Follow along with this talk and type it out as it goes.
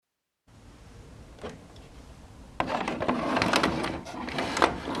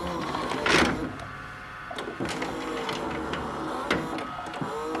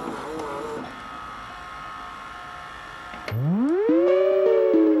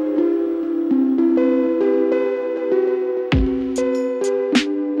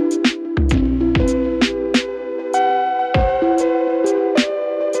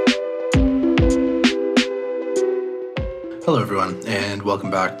welcome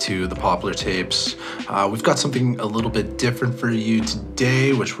back to the Poplar Tapes. We've got something a little bit different for you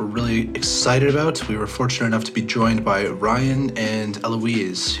today, which we're really excited about. We were fortunate enough to be joined by Ryan and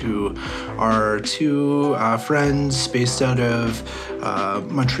Eloise, who are two friends based out of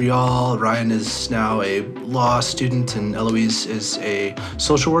Montreal. Ryan is now a law student and Eloise is a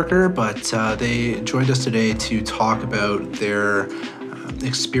social worker, but they joined us today to talk about their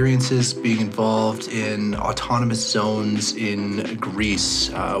experiences being involved in autonomous zones in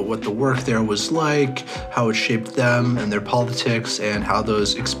Greece, what the work there was like, how it shaped them and their politics, and how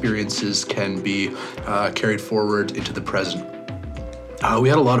those experiences can be carried forward into the present. We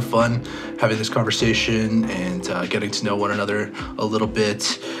had a lot of fun having this conversation and getting to know one another a little bit.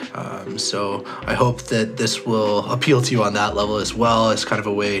 So I hope that this will appeal to you on that level as well, as kind of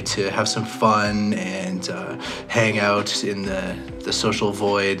a way to have some fun and hang out in the social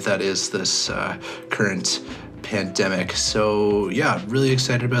void that is this current pandemic. So yeah, really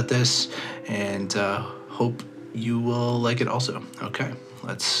excited about this and hope you will like it also. Okay,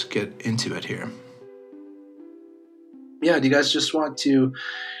 let's get into it here. Yeah, do you guys just want to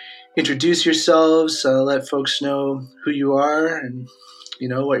introduce yourselves, let folks know who you are and, you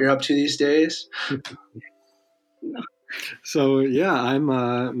know, what you're up to these days? So yeah,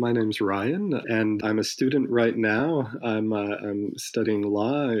 my name's Ryan, and I'm a student right now. I'm studying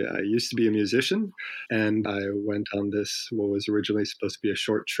law. I used to be a musician, and I went on this what was originally supposed to be a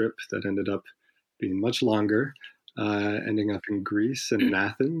short trip that ended up being much longer, ending up in Greece and in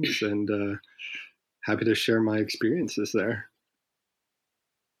Athens, and happy to share my experiences there.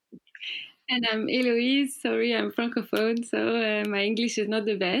 And I'm Eloise. Sorry, I'm francophone, so my English is not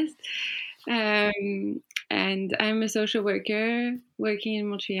the best. And I'm a social worker working in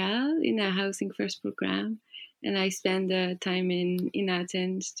Montreal in a housing first program. And I spend time in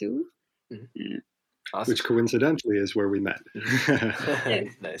Athens too. Awesome. Which coincidentally is where we met.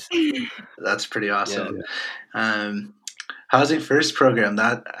 Nice. That's pretty awesome. Yeah. Housing First program,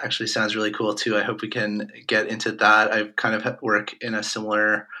 that actually sounds really cool too. I hope we can get into that. I kind of work in a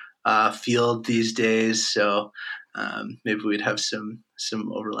similar field these days, so maybe we'd have some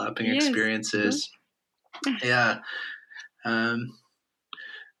overlapping experiences. Yeah.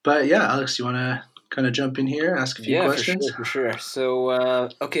 But yeah, Alex, you want to kind of jump in here, ask a few questions? For sure. So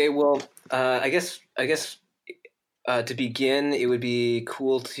okay, well, I guess to begin, it would be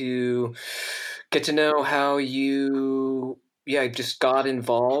cool to get to know how you just got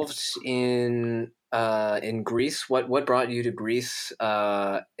involved in Greece. What brought you to Greece,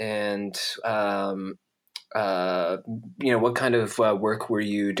 and what kind of work were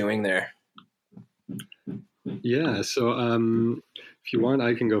you doing there? Yeah, so if you want,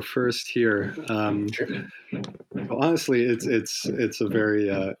 I can go first here. Sure. Well, honestly, it's a very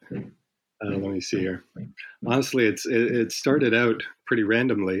let me see here. Honestly, it started out pretty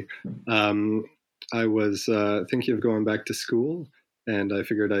randomly. I was thinking of going back to school, and I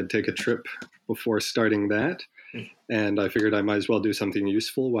figured I'd take a trip before starting that. And I figured I might as well do something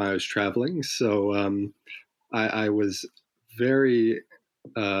useful while I was traveling. So I was very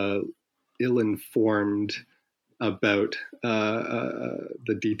ill-informed about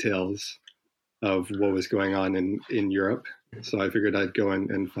the details of what was going on in Europe. So I figured I'd go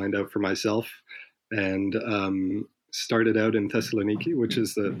and find out for myself, and started out in Thessaloniki, which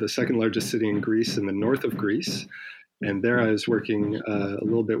is the second largest city in Greece, in the north of Greece. And there I was working a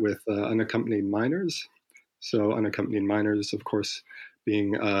little bit with unaccompanied minors. So unaccompanied minors, of course,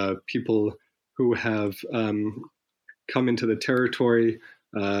 being people who have come into the territory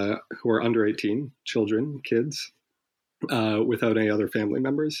who are under 18, children, kids, without any other family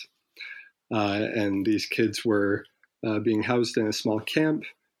members. And these kids were being housed in a small camp.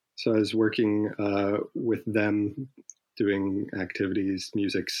 So I was working with them, doing activities,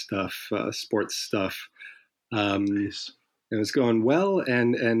 music stuff, sports stuff. Nice. It was going well.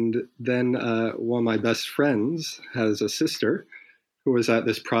 And then one of my best friends has a sister who was at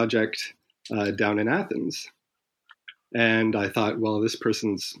this project down in Athens. And I thought, well, this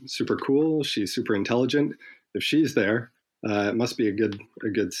person's super cool. She's super intelligent. If she's there, it must be a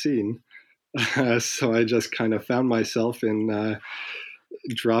good scene. So I just kind of found myself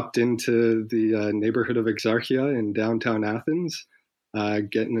dropped into the neighborhood of Exarchia in downtown Athens,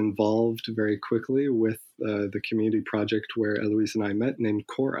 getting involved very quickly with the community project where Eloise and I met, named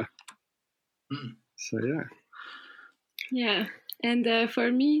Cora. So yeah. Yeah. And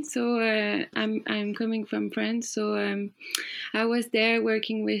for me, so I'm coming from France, so I was there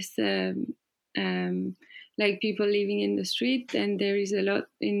working with like people living in the street, and there is a lot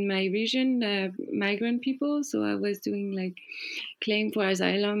in my region, migrant people. So I was doing like claim for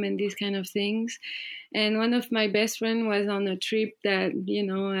asylum and these kind of things. And one of my best friend was on a trip that,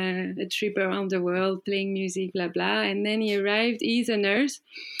 a trip around the world, playing music, blah, blah. And then he arrived, he's a nurse.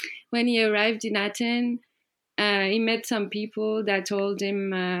 When he arrived in Athens, he met some people that told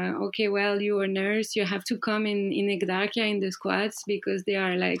him, okay, well, you're a nurse, you have to come in Exarchia in the squads because there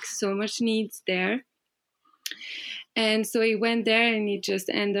are like so much needs there. And so he went there and he just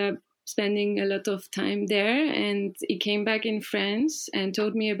ended up spending a lot of time there. And he came back in France and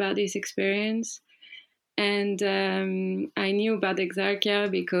told me about his experience. And I knew about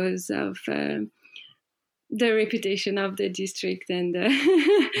Exarchia because of the reputation of the district. And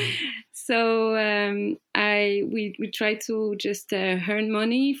so we tried to just earn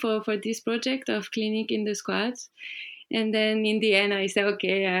money for this project of clinic in the squads. And then in the end, I said,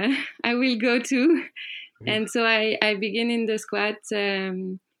 okay, I will go too. And so I began in the squad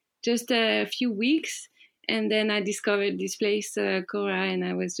just a few weeks, and then I discovered this place, Cora, and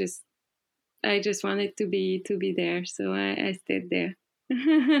I just wanted to be there, so I stayed there.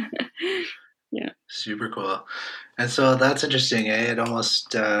 Yeah. Super cool. And so that's interesting, eh? It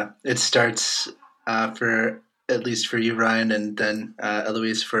almost it starts for, at least for you, Ryan, and then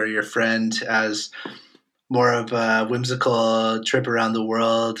Eloise, for your friend, as more of a whimsical trip around the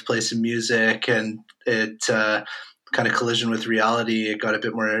world, play some music, and it kind of collision with reality. It got a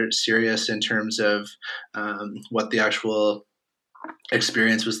bit more serious in terms of what the actual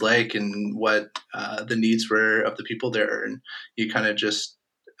experience was like and what the needs were of the people there. And you kind of just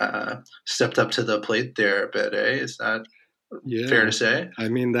stepped up to the plate there a bit, eh? Is that fair to say? I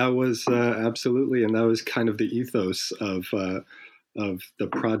mean, that was absolutely, and that was kind of the ethos of the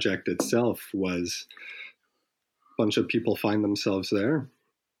project itself. Was a bunch of people find themselves there.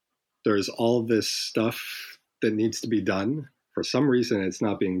 There's all this stuff that needs to be done. For some reason, it's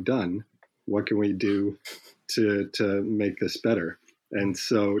not being done. What can we do to make this better? And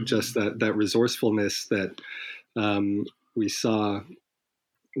so, just that resourcefulness that we saw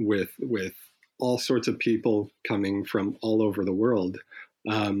with all sorts of people coming from all over the world,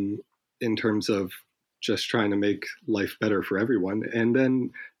 in terms of just trying to make life better for everyone, and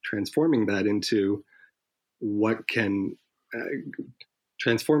then transforming that into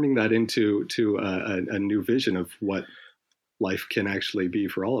a new vision of what life can actually be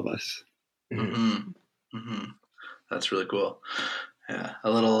for all of us. Mm-hmm. Mm-hmm. That's really cool. Yeah, a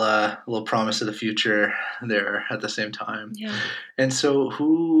little promise of the future there at the same time. Yeah. And so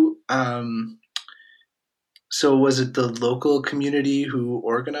so was it the local community who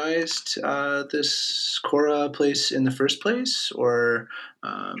organized this Cora place in the first place, or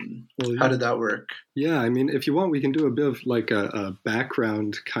how did that work? Yeah, I mean, if you want, we can do a bit of like a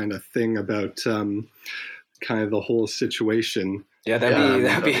background kind of thing about kind of the whole situation. Yeah,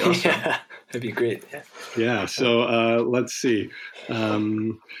 that'd be awesome. Yeah. That'd be great. Yeah. So let's see.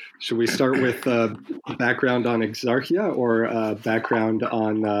 Should we start with background on Exarchia, or background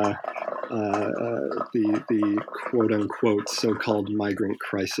on the quote unquote so-called migrant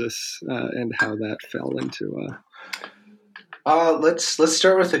crisis and how that fell into? Let's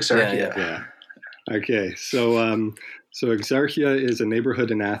start with Exarchia. Yeah. Okay. So Exarchia is a neighborhood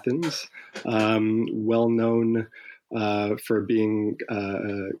in Athens, well known for being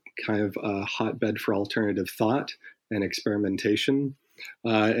kind of a hotbed for alternative thought and experimentation,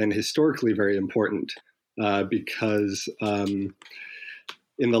 and historically very important because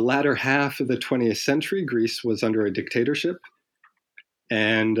in the latter half of the 20th century, Greece was under a dictatorship,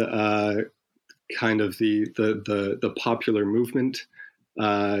 and kind of the popular movement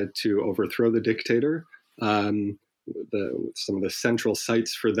to overthrow the dictator. Some of the central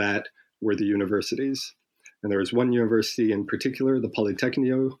sites for that were the universities. And there was one university in particular, the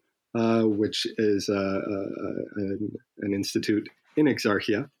Polytechnio, which is an institute in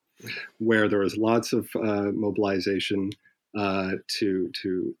Exarchia, where there was lots of mobilization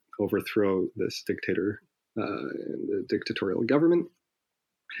to overthrow this dictator and the dictatorial government.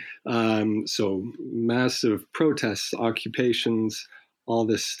 So massive protests, occupations, all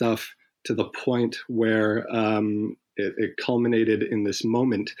this stuff, to the point where it culminated in this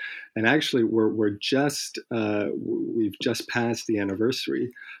moment. And actually, we've just passed the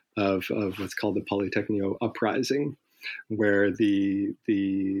anniversary of what's called the Polytechnio uprising, where the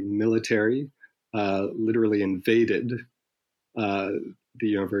military literally invaded the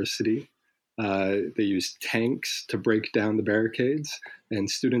university. They used tanks to break down the barricades, and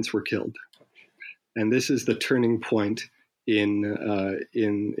students were killed. And this is the turning point in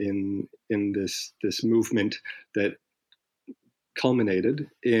this movement that culminated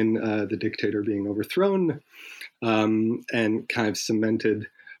in the dictator being overthrown, and kind of cemented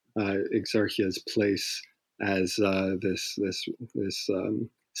Exarchia's place as this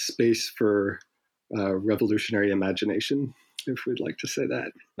space for revolutionary imagination, if we'd like to say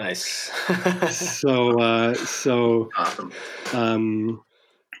that. Nice. So Awesome.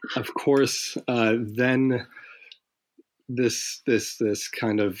 of course, then this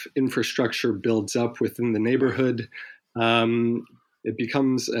kind of infrastructure builds up within the neighborhood. It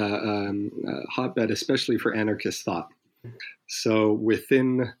becomes a hotbed, especially for anarchist thought. So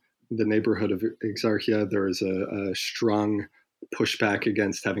within the neighborhood of Exarchia, there is a strong pushback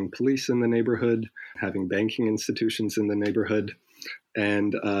against having police in the neighborhood, having banking institutions in the neighborhood.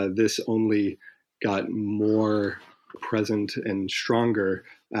 And this only got more present and stronger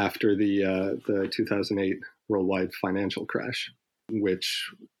after the 2008 worldwide financial crash,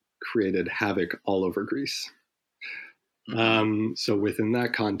 which created havoc all over Greece. So within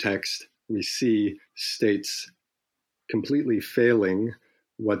that context, we see states completely failing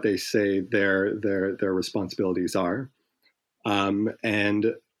what they say their responsibilities are,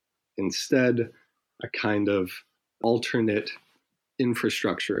 and instead a kind of alternate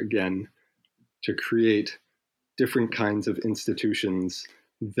infrastructure again to create different kinds of institutions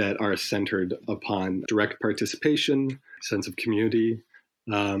that are centered upon direct participation, sense of community,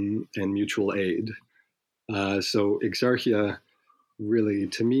 and mutual aid. So Exarchia really,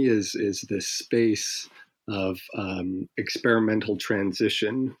 to me, is this space of experimental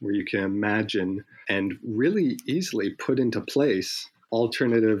transition where you can imagine and really easily put into place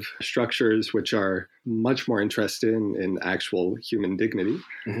alternative structures which are much more interested in actual human dignity.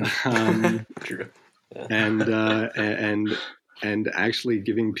 True. Yeah. and actually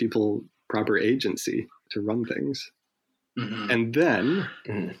giving people proper agency to run things. And then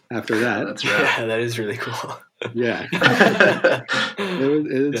after that, that's right. Yeah, that is really cool. Yeah,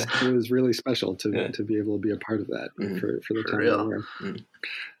 it was really special to be able to be a part of that for the time we were.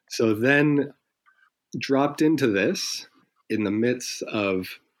 So then dropped into this in the midst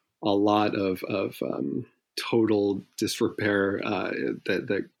of a lot of total disrepair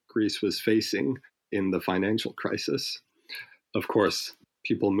that Greece was facing in the financial crisis. Of course,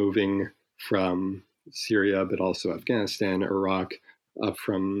 people moving from Syria, but also Afghanistan, Iraq, up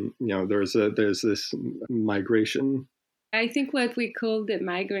from, there's this migration. I think what we call the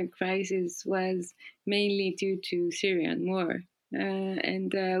migrant crisis was mainly due to Syrian war.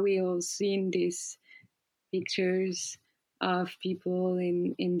 And we all seen these pictures of people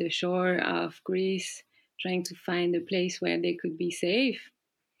in the shore of Greece trying to find a place where they could be safe.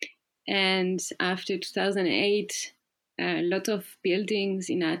 And after 2008, a lot of buildings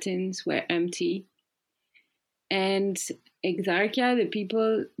in Athens were empty. And Exarchia, the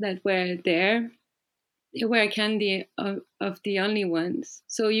people that were there, they were kind of the only ones.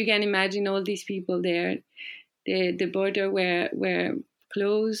 So you can imagine all these people there. The border were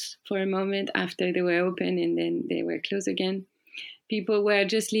closed for a moment after they were open, and then they were closed again. People were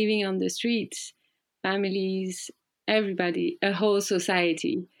just living on the streets, families, everybody, a whole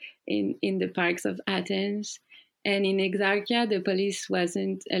society in the parks of Athens. And in Exarchia, the police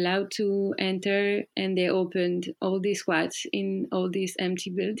wasn't allowed to enter, and they opened all these squats in all these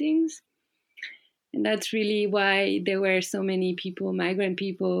empty buildings. And that's really why there were so many people, migrant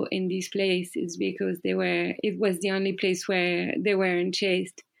people, in this place. Is because it was the only place where they weren't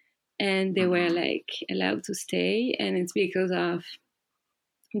chased, and they were allowed to stay. And it's because of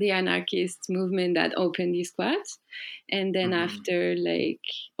the anarchist movement that opened these squats. And then after,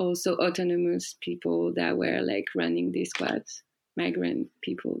 also autonomous people that were running these squats, migrant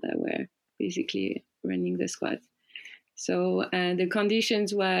people that were basically running the squats. So the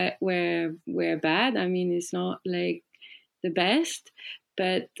conditions were bad. I mean, it's not the best,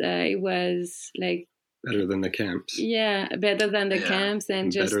 but it was better than the camps. Yeah, better than the camps,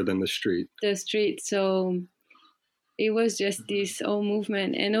 and just better than the street. The street. So it was just this whole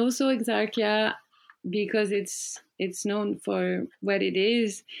movement. And also Exarchia, because it's known for what it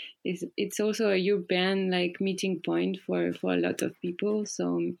is it's also a urban meeting point for a lot of people.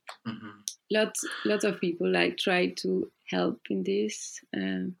 So lots of people try to help in this.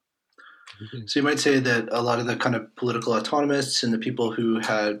 So you might say that a lot of the kind of political autonomists and the people who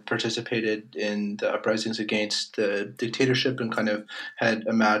had participated in the uprisings against the dictatorship and kind of had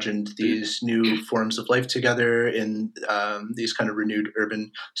imagined these new forms of life together in these kind of renewed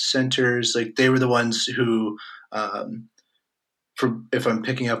urban centers, they were the ones who, if I'm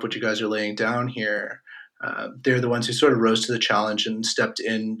picking up what you guys are laying down here, they're the ones who sort of rose to the challenge and stepped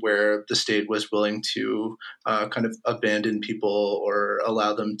in where the state was willing to kind of abandon people or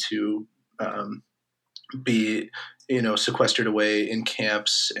allow them to be sequestered away in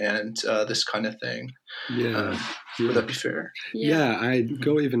camps and this kind of thing. Yeah. Would that be fair? Yeah, I'd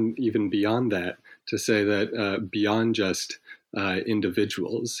go even beyond that to say that beyond just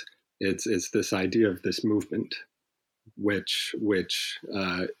individuals, it's this idea of this movement, which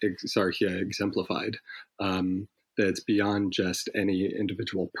Exarchia exemplified. That's beyond just any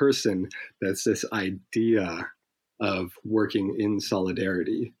individual person. That's this idea of working in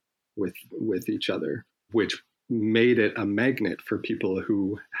solidarity with each other, which made it a magnet for people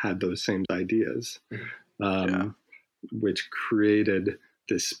who had those same ideas, which created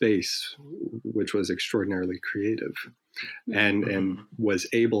this space which was extraordinarily creative and was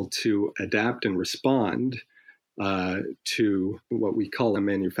able to adapt and respond to what we call a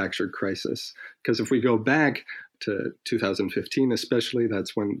manufactured crisis. Because if we go back to 2015 especially,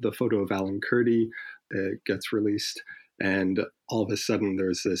 that's when the photo of Alan Kurdi gets released, and all of a sudden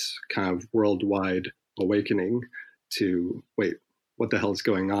there's this kind of worldwide awakening to, wait, what the hell is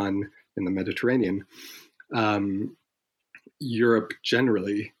going on in the Mediterranean? Europe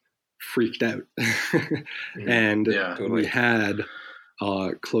generally freaked out. And we had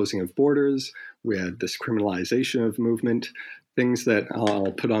closing of borders, we had this criminalization of movement, things that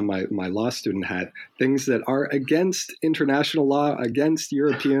I'll put on my law student hat, things that are against international law, against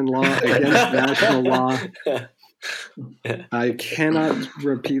European law, against national law. I cannot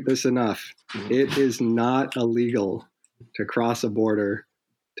repeat this enough. It is not illegal to cross a border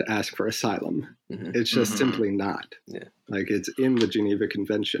to ask for asylum. It's just simply not. Like, it's in the Geneva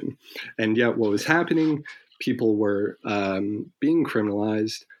Convention. And yet what was happening, people were being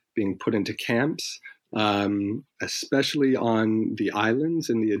criminalized, being put into camps, especially on the islands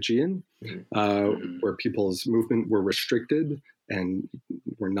in the Aegean, where people's movement were restricted and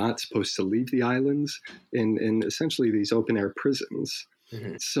were not supposed to leave the islands in essentially these open-air prisons.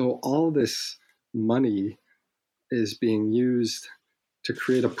 So all this money is being used to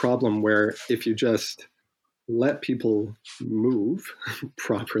create a problem where if you just let people move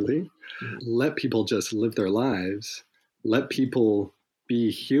properly, let people just live their lives, let people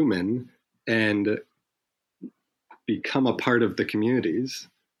be human and become a part of the communities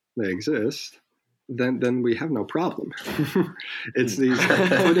that exist, then we have no problem. It's these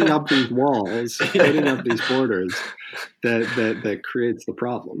putting up these walls, putting up these borders that creates the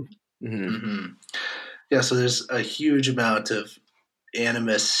problem. Yeah, so there's a huge amount of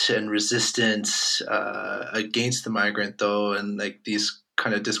animus and resistance against the migrant, though, and like these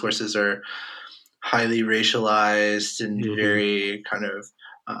kind of discourses are highly racialized and very kind of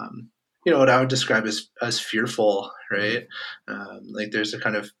what I would describe as fearful, right? Like there's a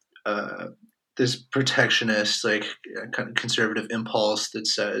kind of this protectionist, like kind of conservative impulse that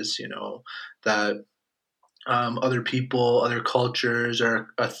says, that other people, other cultures are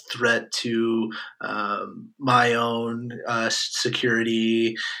a threat to my own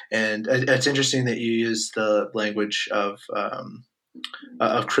security. And it's interesting that you use the language of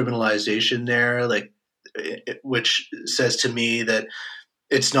criminalization there, like which says to me that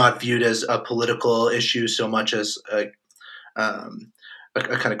it's not viewed as a political issue so much as a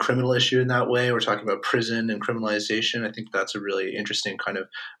kind of criminal issue in that way. We're talking about prison and criminalization. I think that's a really interesting kind of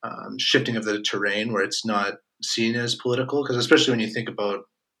shifting of the terrain where it's not seen as political, because especially when you think about,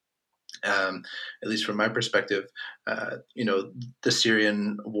 at least from my perspective, the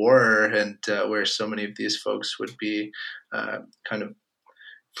Syrian war and where so many of these folks would be kind of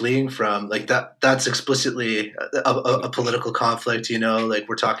fleeing from, like that's explicitly a political conflict, like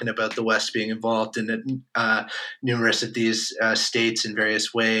we're talking about the West being involved in numerous of these states in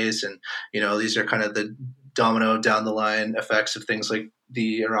various ways. And, these are kind of the domino down the line effects of things like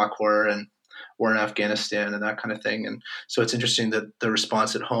the Iraq war and war in Afghanistan and that kind of thing. And so it's interesting that the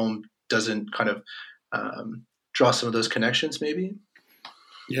response at home doesn't kind of draw some of those connections maybe.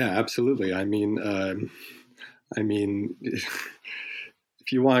 Yeah, absolutely. I mean,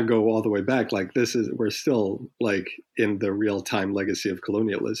 if you want to go all the way back, like we're still like in the real-time legacy of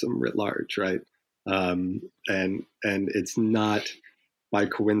colonialism writ large, right? And it's not by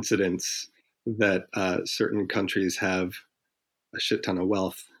coincidence that certain countries have a shit ton of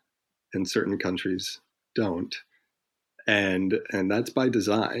wealth and certain countries don't, and that's by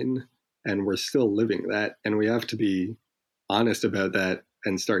design. And we're still living that, and we have to be honest about that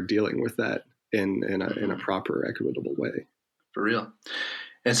and start dealing with that in a proper, equitable way. For real.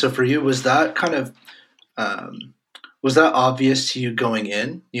 And so for you, was that kind of, was that obvious to you going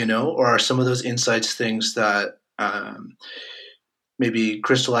in, or are some of those insights things that maybe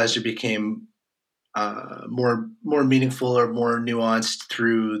crystallized or became more meaningful or more nuanced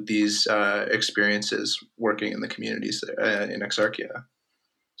through these experiences working in the communities in Exarchia?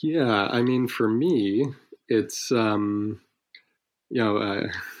 Yeah, I mean, for me, it's I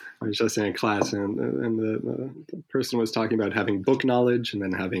was just in a class, and the person was talking about having book knowledge and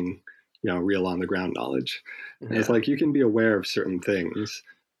then having real on the ground knowledge. And it's like you can be aware of certain things,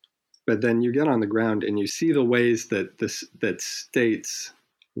 but then you get on the ground and you see the ways that states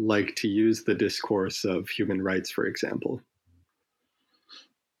like to use the discourse of human rights, for example,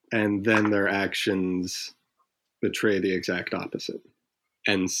 and then their actions betray the exact opposite.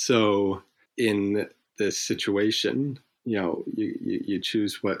 And so in this situation, you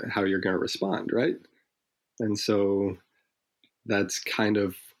choose how you're going to respond, right? And so that's kind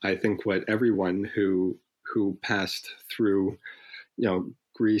of, I think, what everyone who passed through,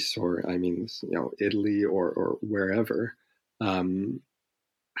 Greece, or Italy or wherever,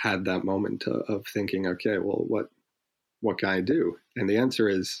 had that moment of thinking, okay, well, what can I do? And the answer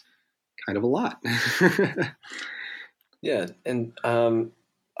is kind of a lot. Yeah, and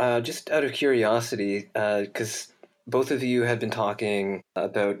just out of curiosity, because both of you have been talking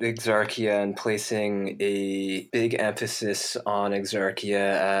about Exarchia and placing a big emphasis on Exarchia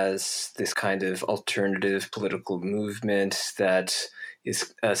as this kind of alternative political movement that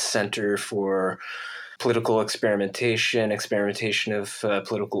is a center for political experimentation of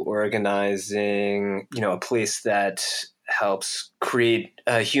political organizing, a place that helps create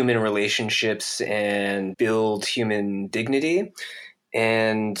human relationships and build human dignity.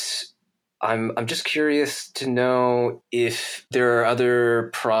 And I'm just curious to know if there are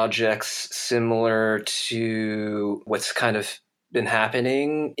other projects similar to what's kind of been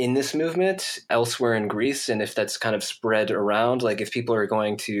happening in this movement elsewhere in Greece, and if that's kind of spread around, like if people are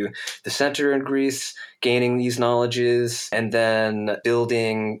going to the center in Greece, gaining these knowledges, and then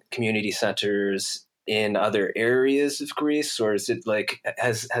building community centers in other areas of Greece, or is it like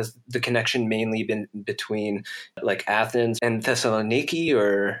has the connection mainly been between like Athens and Thessaloniki,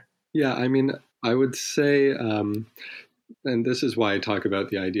 or? Yeah, I would say, and this is why I talk about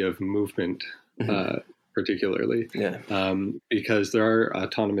the idea of movement, particularly, because there are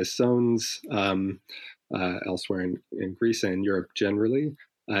autonomous zones elsewhere in Greece and Europe generally,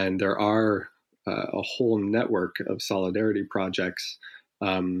 and there are a whole network of solidarity projects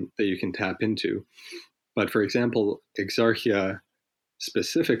that you can tap into. But for example, Exarchia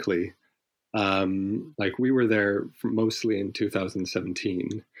specifically, like we were there mostly in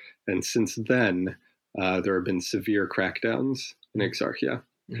 2017. And since then, there have been severe crackdowns in Exarchia,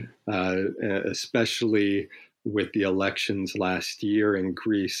 especially with the elections last year in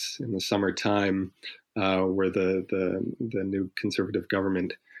Greece in the summertime, where the new conservative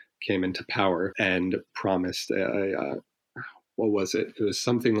government came into power and promised what was it? It was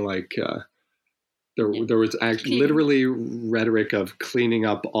something like there was actually literally rhetoric of cleaning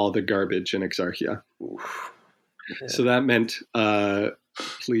up all the garbage in Exarchia. Yeah. So that meant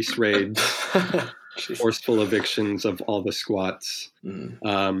police raids, forceful evictions of all the squats,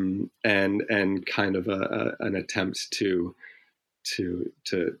 and kind of an attempt to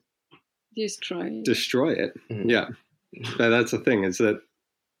destroy it. Yeah, that's the thing, is that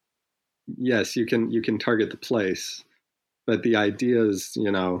yes, you can target the place, but the ideas,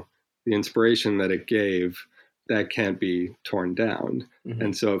 the inspiration that it gave, that can't be torn down.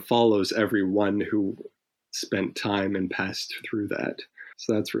 And so it follows everyone who spent time and passed through that.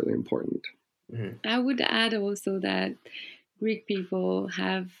 So that's really important. I would add also that Greek people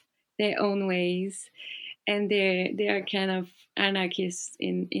have their own ways, and they are kind of anarchists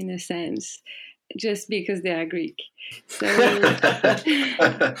in a sense, just because they are Greek. So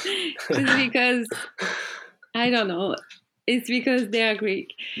just because, I don't know, it's because they are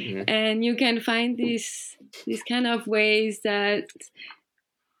Greek. And you can find these kind of ways that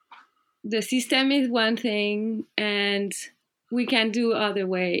the system is one thing and we can do other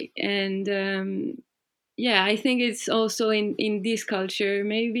way. And I think it's also in this culture,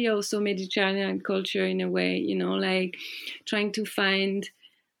 maybe also Mediterranean culture in a way, like trying to find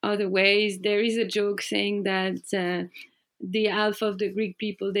other ways. There is a joke saying that the half of the Greek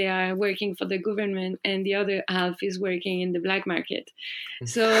people, they are working for the government and the other half is working in the black market.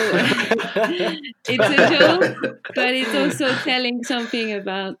 So it's a joke, but it's also telling something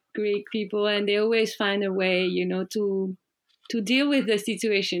about Greek people, and they always find a way, to deal with the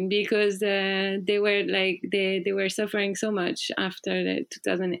situation, because they were suffering so much after the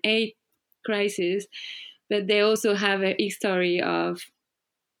 2008 crisis, but they also have a history of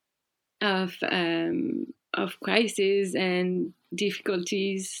crises and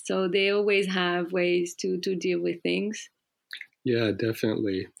difficulties, so they always have ways to deal with things. Yeah,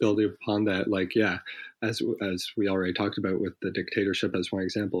 definitely. Building upon that, as we already talked about with the dictatorship as one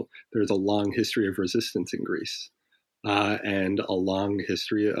example, there's a long history of resistance in Greece, and a long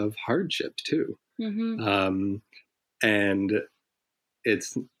history of hardship too. And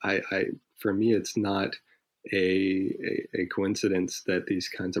it's for me, it's not a coincidence that these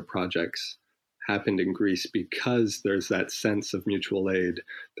kinds of projects happened in Greece, because there's that sense of mutual aid.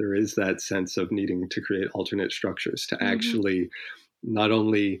 There is that sense of needing to create alternate structures to actually not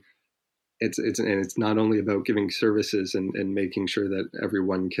only it's not only about giving services and making sure that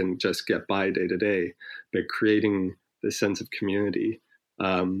everyone can just get by day to day, but creating this sense of community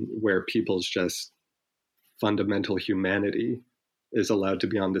where people's just fundamental humanity is allowed to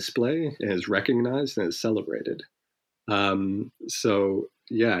be on display and is recognized and is celebrated. So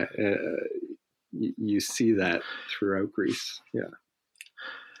yeah, you see that throughout Greece. Yeah,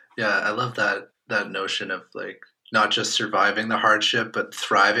 I love that notion of like not just surviving the hardship, but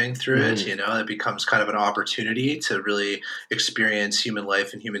thriving through it. You know, it becomes kind of an opportunity to really experience human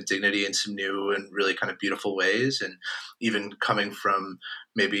life and human dignity in some new and really kind of beautiful ways. And even coming from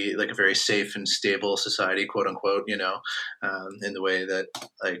maybe like a very safe and stable society, quote unquote, you know, in the way that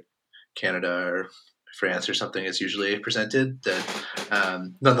like Canada or France or something is usually presented,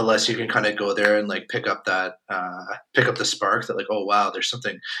 that nonetheless you can kind of go there and like pick up the spark that like, oh wow, there's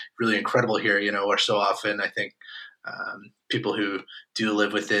something really incredible here, you know. Or so often I think people who do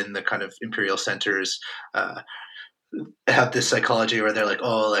live within the kind of imperial centers have this psychology where they're like,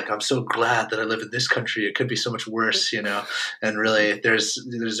 oh, like I'm so glad that I live in this country, it could be so much worse, you know. And really there's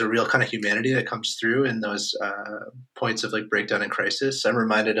a real kind of humanity that comes through in those points of like breakdown and crisis. I'm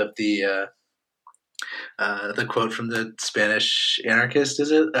reminded of the quote from the Spanish anarchist,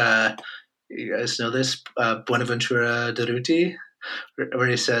 is it? You guys know this? Buenaventura Durruti, where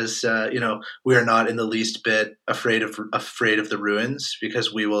he says, you know, we are not in the least bit afraid of the ruins,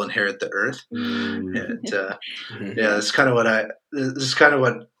 because we will inherit the earth. And yeah, this is kind of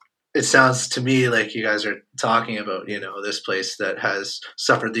what it sounds to me like you guys are talking about, you know, this place that has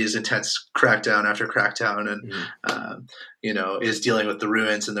suffered these intense crackdown after crackdown and, you know, is dealing with the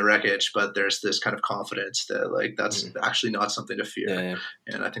ruins and the wreckage, but there's this kind of confidence that like, that's actually not something to fear. Yeah.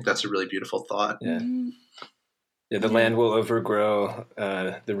 And I think that's a really beautiful thought. Yeah. Yeah. The land will overgrow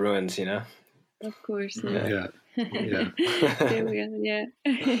the ruins, you know? Of course. Yeah. There we are. Yeah.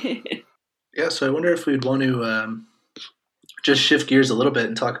 Yeah. So I wonder if we'd want to, just shift gears a little bit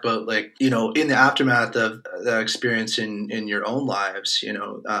and talk about, like, you know, in the aftermath of the experience in your own lives, you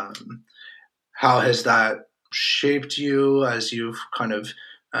know, how has that shaped you as you've kind of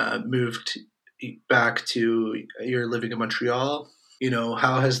moved back to your living in Montreal? You know,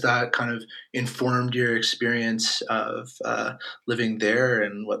 how has that kind of informed your experience of living there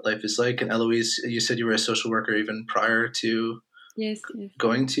and what life is like? And Eloise, you said you were a social worker even prior to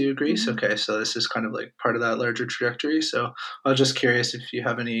going to Greece. Okay, so this is kind of like part of that larger trajectory. So I was just curious if you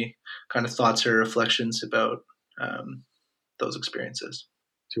have any kind of thoughts or reflections about those experiences.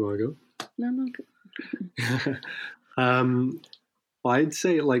 Do you want No. Well, I'd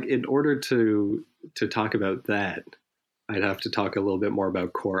say, like, in order to talk about that, I'd have to talk a little bit more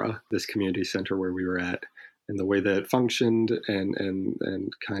about Cora, this community center where we were at, and the way that it functioned and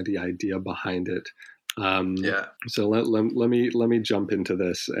kind of the idea behind it. So let me jump into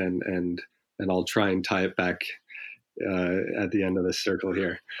this and I'll try and tie it back at the end of this circle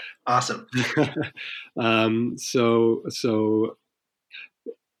here. Awesome. So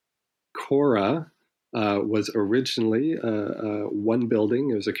Cora was originally one building.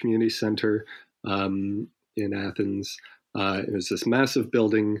 It was a community center in Athens. It was this massive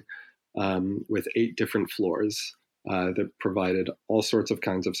building with 8 different floors that provided all sorts of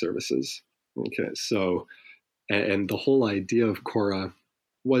kinds of services. Okay, so, and the whole idea of Cora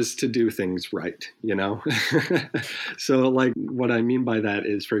was to do things right, you know? So, like, what I mean by that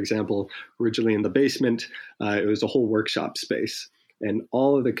is, for example, originally in the basement, it was a whole workshop space. And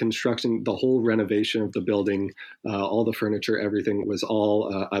all of the construction, the whole renovation of the building, all the furniture, everything was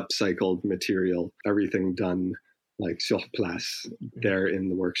all upcycled material, everything done like sur place there in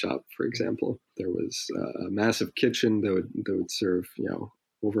the workshop, for example. There was a massive kitchen that would serve, you know,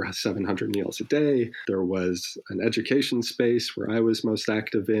 over 700 meals a day. There was an education space where I was most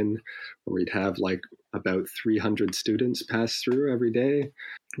active in, where we'd have like about 300 students pass through every day.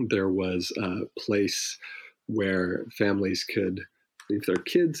 There was a place where families could leave their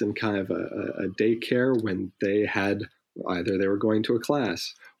kids in kind of a daycare when they had, either they were going to a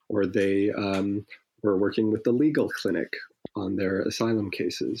class or they were working with the legal clinic on their asylum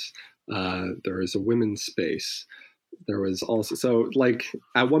cases. There was a women's space. There was also, so like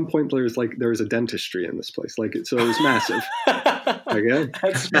at one point there was a dentistry in this place, like, so it was massive. Okay,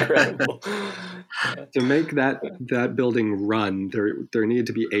 that's incredible. To make that building run, there needed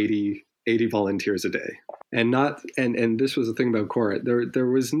to be 80 volunteers a day, and this was the thing about Cora. There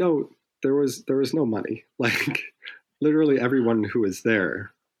was no there was no money. Like literally everyone who was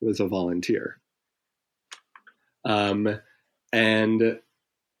there was a volunteer. And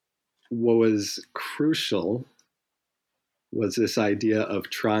what was crucial was this idea of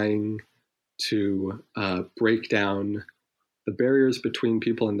trying to break down the barriers between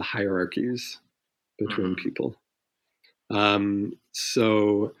people and the hierarchies between people.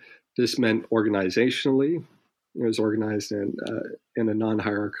 So this meant organizationally. It was organized in a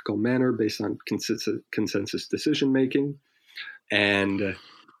non-hierarchical manner based on consensus decision making. And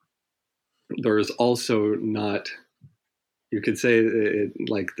there was also not, you could say it,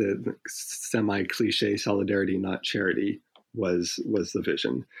 like the semi-cliche solidarity, not charity, was the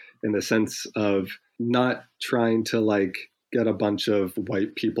vision, in the sense of not trying to like get a bunch of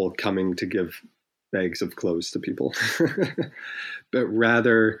white people coming to give bags of clothes to people, but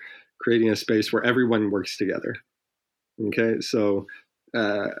rather creating a space where everyone works together. Okay, so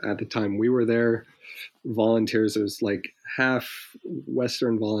at the time we were there, volunteers, it was like half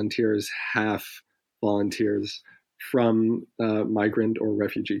Western volunteers, half volunteers from migrant or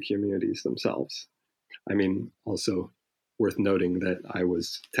refugee communities themselves. I mean, also worth noting that I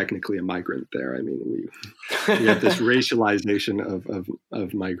was technically a migrant there. I mean, we have this racialization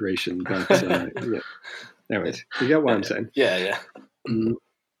of migration, but yeah. Anyways, you get what I'm saying. Yeah.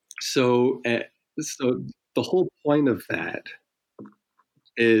 So the whole point of that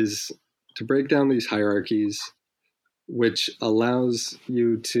is to break down these hierarchies, which allows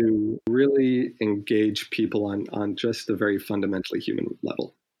you to really engage people on just a very fundamentally human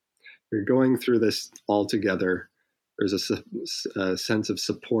level. You're going through this all together. There's a sense of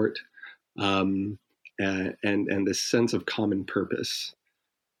support and this sense of common purpose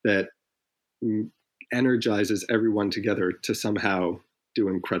that energizes everyone together to somehow do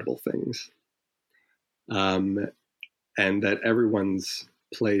incredible things. And that everyone's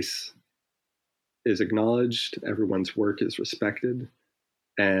place is acknowledged, everyone's work is respected,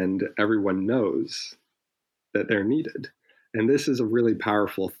 and everyone knows that they're needed. And this is a really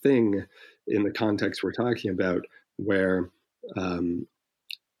powerful thing in the context we're talking about, where a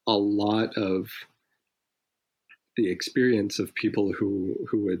lot of the experience of people who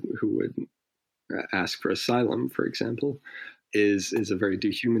would ask for asylum, for example, is a very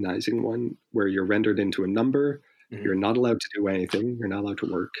dehumanizing one, where you're rendered into a number. Mm-hmm. You're not allowed to do anything. You're not allowed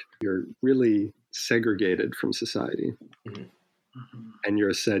to work. You're really segregated from society, mm-hmm. and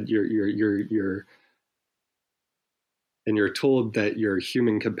you're told that your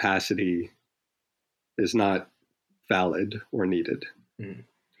human capacity is not valid or needed. Mm-hmm.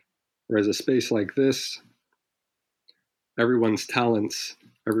 Whereas a space like this, everyone's talents,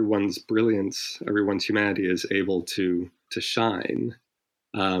 everyone's brilliance, everyone's humanity is able to shine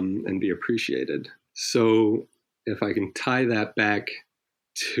and be appreciated. So if I can tie that back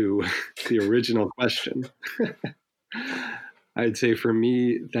to the original question, I'd say for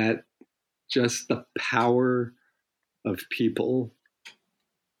me that just the power of people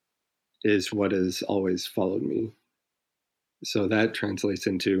is what has always followed me. So that translates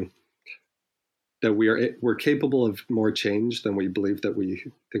into that we're capable of more change than we believe that we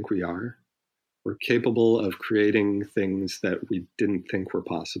think we are. We're capable of creating things that we didn't think were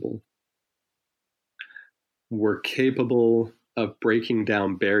possible. We're capable of breaking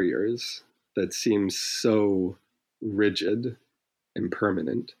down barriers that seem so rigid and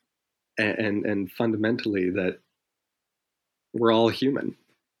permanent, and fundamentally that we're all human,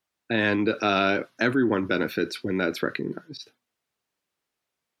 and everyone benefits when that's recognized.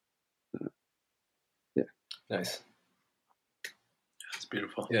 Yeah. Nice. That's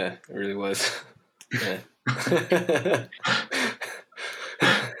beautiful. Yeah, it really was. Yeah.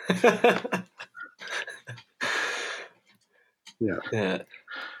 Yeah.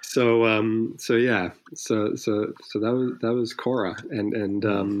 So that was Cora,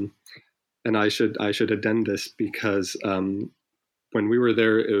 and I should addend this because when we were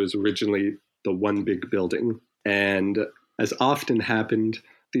there, it was originally the one big building, and as often happened,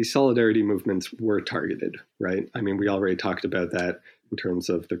 these solidarity movements were targeted, right? I mean, we already talked about that in terms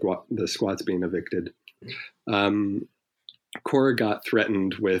of the squats being evicted. Cora got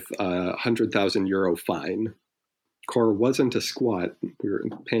threatened with a €100,000 fine. Cora wasn't a squat. We were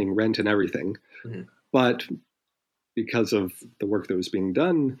paying rent and everything. Mm-hmm. But because of the work that was being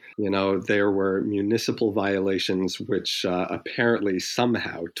done, there were municipal violations which apparently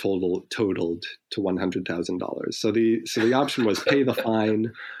somehow totaled to $100,000. So the option was pay the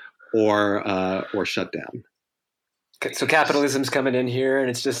fine or shut down. So capitalism's coming in here, and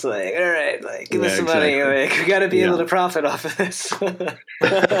it's just like, all right, like give us some exactly. money. Like we got to be able to profit off of this. But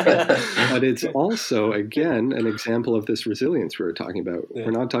it's also, again, an example of this resilience we were talking about. Yeah.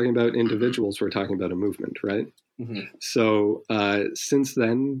 We're not talking about individuals; we're talking about a movement, right? Mhm. So since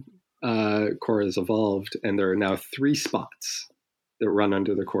then, Core has evolved, and there are now 3 spots that run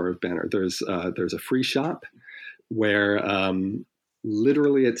under the Core of banner. There's a free shop where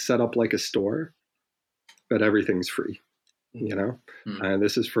literally it's set up like a store, but everything's free. You know,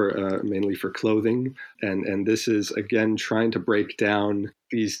 this is for mainly for clothing, and this is again trying to break down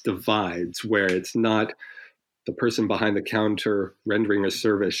these divides where it's not the person behind the counter rendering a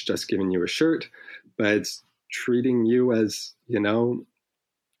service just giving you a shirt, but it's treating you as, you know,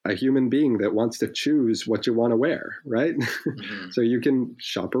 a human being that wants to choose what you want to wear, right? So you can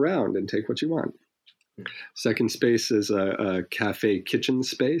shop around and take what you want. Second space is a cafe kitchen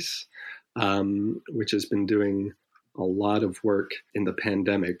space, which has been doing a lot of work in the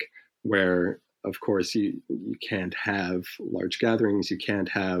pandemic, where, of course, you can't have large gatherings, you can't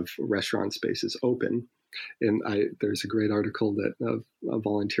have restaurant spaces open. And there's a great article that a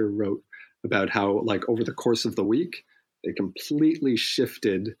volunteer wrote about how, like, over the course of the week, they completely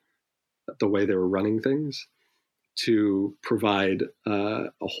shifted the way they were running things to provide a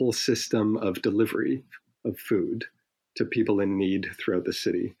whole system of delivery of food to people in need throughout the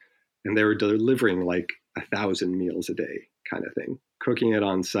city. And they were delivering like 1,000 meals a day kind of thing, cooking it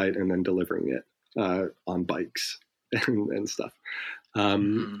on site and then delivering it on bikes and stuff.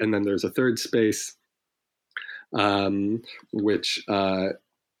 And then there's a third space, which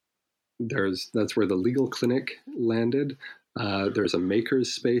that's where the legal clinic landed. There's a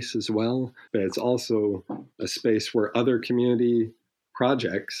maker's space as well, but it's also a space where other community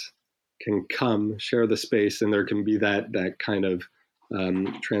projects can come share the space, and there can be that kind of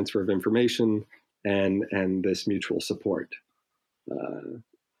transfer of information and this mutual support.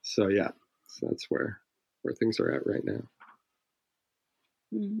 So that's where things are at right now.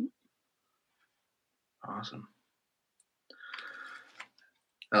 Mm-hmm. Awesome.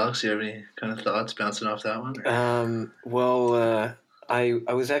 Alex, you have any kind of thoughts bouncing off that one? Well, I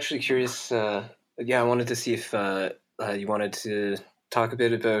was actually curious. I wanted to see if you wanted to talk a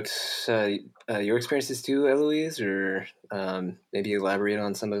bit about your experiences too, Eloise, or maybe elaborate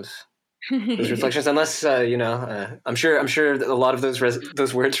on some of those reflections. Unless I'm sure that a lot of those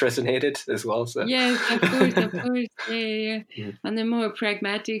words resonated as well. So. Yes, of course, yeah. On a more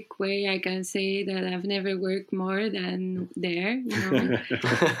pragmatic way, I can say that I've never worked more than there, you know,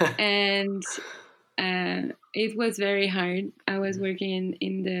 and it was very hard. I was working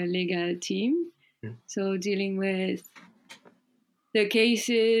in the legal team, so dealing with the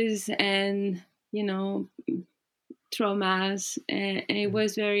cases and, you know, traumas, and it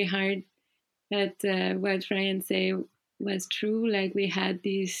was very hard. But what Ryan said was true. Like, we had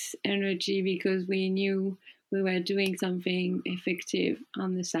this energy because we knew we were doing something effective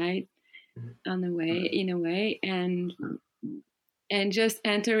on the side, in a way, and just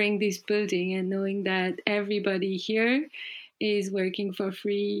entering this building and knowing that everybody here is working for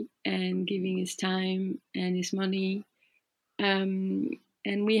free and giving his time and his money.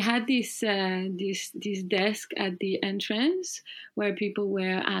 And we had this desk at the entrance where people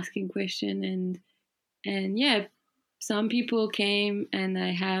were asking questions, and yeah, some people came, and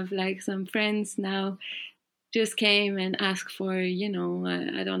I have like some friends now just came and asked for, you know,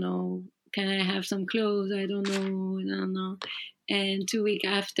 I don't know, can I have some clothes? I don't know. And 2 weeks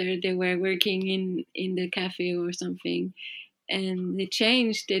after, they were working in the cafe or something. And they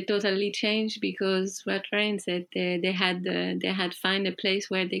totally changed, because what Ryan said, they had find a place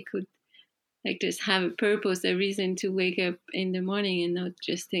where they could like just have a purpose, a reason to wake up in the morning and not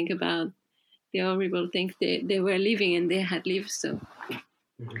just think about the horrible things they were living and they had lived. So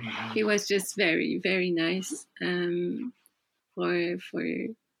it was just very, very nice for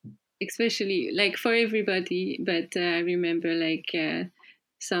especially like for everybody. But I remember like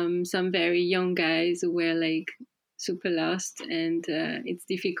some very young guys who were like super lost, and it's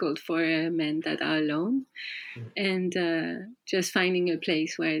difficult for men that are alone, and just finding a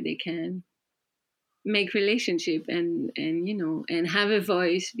place where they can make relationship and you know, and have a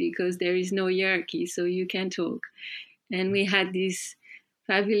voice, because there is no hierarchy, so you can talk. And we had this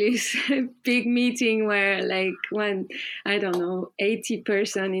fabulous big meeting where like 80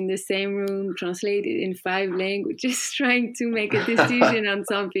 person in the same room, translated in 5 languages, trying to make a decision on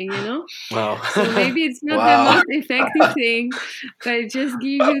something, you know. Wow. So maybe it's not the most effective thing, but it just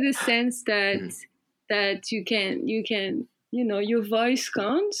gives you the sense that you can, you know, your voice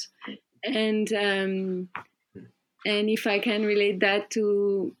counts. And if I can relate that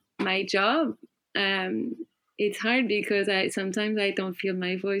to my job, it's hard because sometimes I don't feel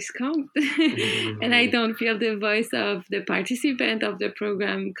my voice count, and I don't feel the voice of the participant of the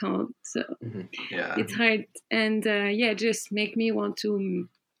program count. So it's hard, and just make me want to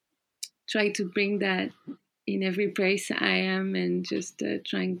try to bring that in every place I am, and just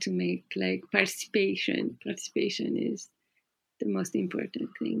trying to make like participation is the most important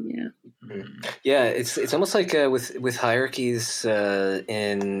thing. Yeah, it's almost like with hierarchies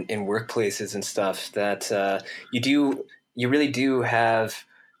in workplaces and stuff that you really do have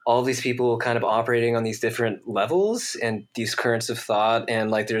all these people kind of operating on these different levels and these currents of thought,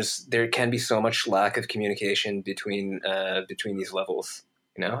 and like there can be so much lack of communication between these levels,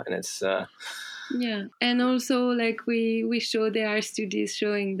 and it's and also like we show, there are studies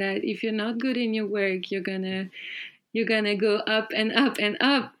showing that if you're not good in your work, you're gonna go up and up and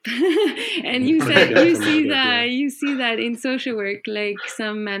up. And you see that in social work, like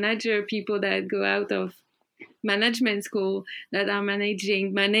some manager people that go out of management school that are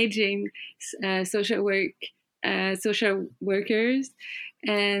managing social workers,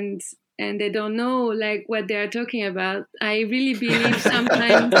 and they don't know like what they are talking about. I really believe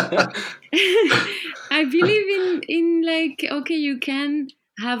sometimes I believe in like, okay, you can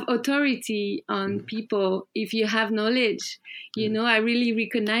have authority on people if you have knowledge. I really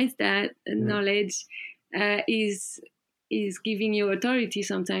recognize that knowledge is giving you authority.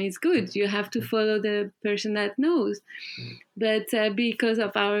 Sometimes it's good. You have to follow the person that knows. But because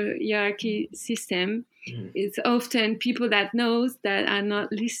of our hierarchy system, it's often people that knows that are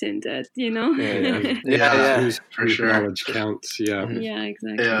not listened at, For sure. Knowledge counts. Yeah. Yeah,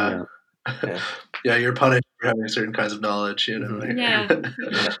 exactly. Yeah, you're punished for having certain kinds of knowledge,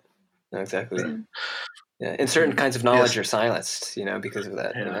 Exactly. And certain kinds of knowledge are silenced, because of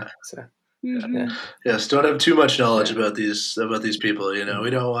that. So yes, don't have too much knowledge about these people. We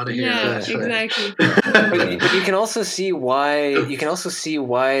don't want to hear that. Exactly. But you can also see why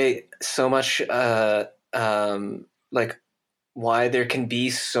so much like why there can be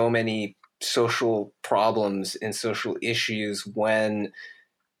so many social problems and social issues when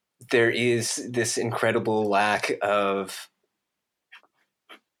there is this incredible lack of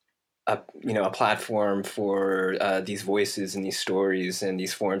a platform for these voices and these stories and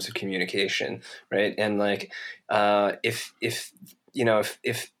these forms of communication, right? And like if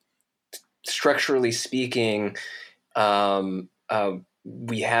structurally speaking,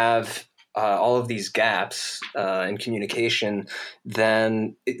 we have all of these gaps in communication,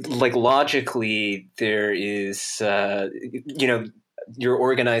 then like logically there is your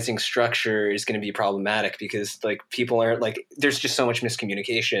organizing structure is going to be problematic because like people aren't like, there's just so much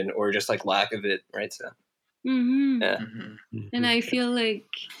miscommunication or just like lack of it, right? So and I feel like,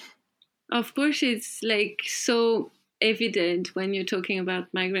 of course, it's like so evident when you're talking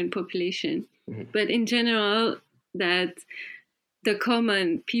about migrant population, but in general, that the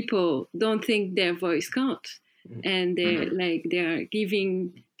common people don't think their voice counts, and they are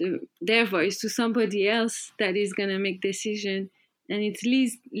giving their voice to somebody else that is gonna make decision, and it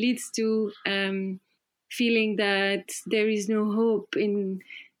leads to feeling that there is no hope and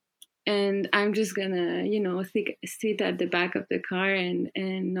I'm just gonna sit at the back of the car and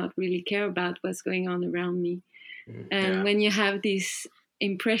not really care about what's going on around me. And when you have this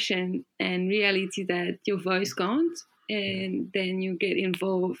impression and reality that your voice counts, and then you get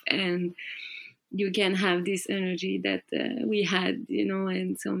involved and you can have this energy that we had,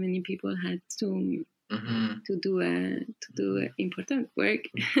 and so many people had to do important work.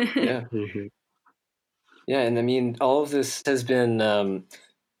 And I mean, all of this has been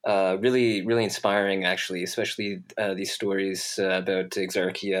really, really inspiring, actually, especially these stories about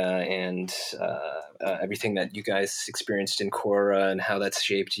Exarchia and everything that you guys experienced in Cora and how that's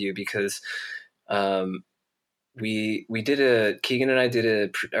shaped you, because Keegan and I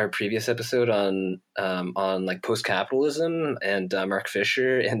did our previous episode on like post-capitalism and Mark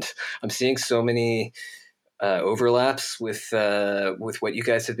Fisher, and I'm seeing so many overlaps with what you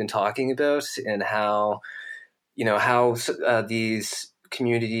guys have been talking about, and how these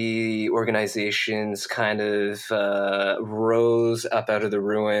community organizations kind of rose up out of the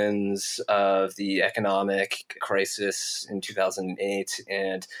ruins of the economic crisis in 2008,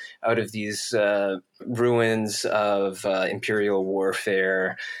 and out of these ruins of imperial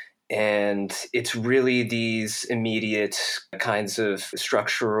warfare. And it's really these immediate kinds of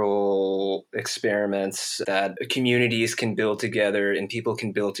structural experiments that communities can build together and people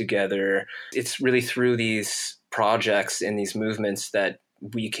can build together. It's really through these projects and these movements that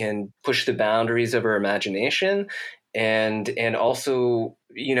we can push the boundaries of our imagination and also,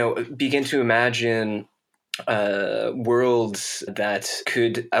 begin to imagine worlds that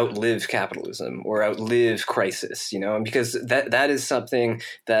could outlive capitalism or outlive crisis, and because that is something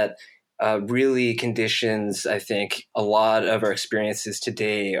that really conditions, I think, a lot of our experiences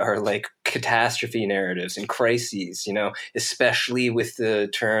today are like catastrophe narratives and crises, especially with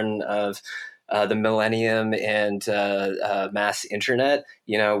the turn of the millennium and mass internet.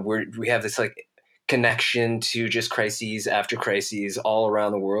 We have this like connection to just crises after crises all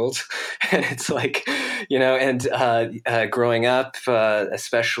around the world. And it's like, and growing up,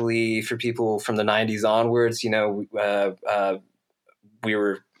 especially for people from the 90s onwards, we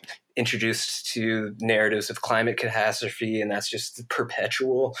were introduced to narratives of climate catastrophe, and that's just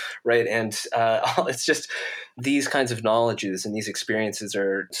perpetual, right? And it's just these kinds of knowledges and these experiences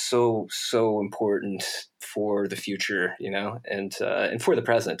are so important for the future, and for the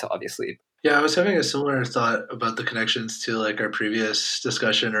present, obviously. Yeah, I was having a similar thought about the connections to like our previous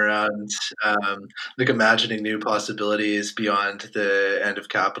discussion around like imagining new possibilities beyond the end of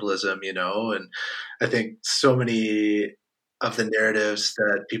capitalism, and I think so many of the narratives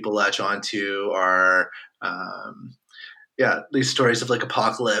that people latch onto are these stories of like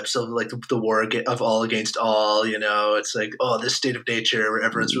apocalypse, of like the war of all against all. It's like, oh, this state of nature where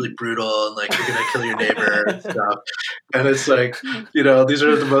everyone's really brutal and like you're gonna kill your neighbor and stuff. And it's like, these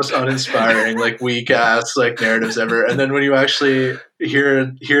are the most uninspiring, like weak ass like narratives ever. And then when you actually hear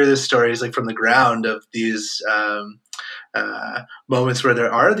the stories like from the ground of these moments where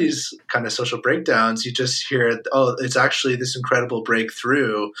there are these kind of social breakdowns, you just hear, oh, it's actually this incredible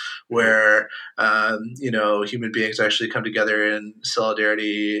breakthrough where human beings actually come together in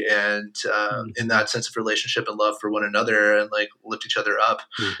solidarity and in that sense of relationship and love for one another and like lift each other up.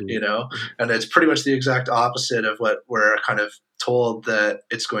 And it's pretty much the exact opposite of what we're kind of told that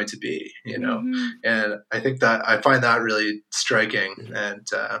it's going to be, and I think that I find that really striking and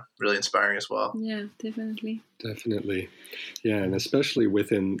really inspiring as well. Yeah, definitely. Yeah, and especially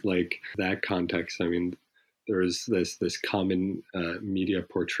within like that context, I mean, there's this common media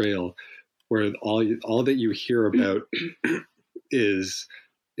portrayal where all that you hear about is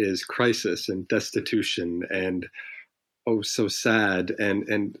crisis and destitution and oh so sad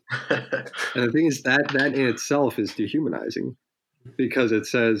and the thing is that in itself is dehumanizing, because it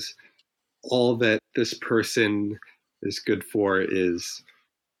says all that this person is good for is,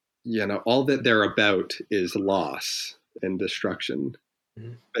 all that they're about is loss and destruction.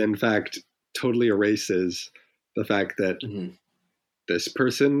 Mm-hmm. In fact, totally erases the fact that this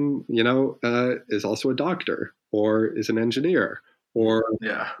person, is also a doctor or is an engineer or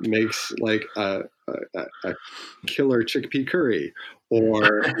makes like a killer chickpea curry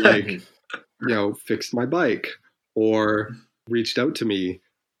or like, fixed my bike or reached out to me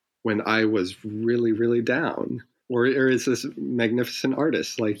when I was really, really down, or is this magnificent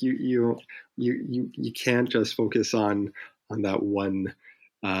artist. Like you can't just focus on that one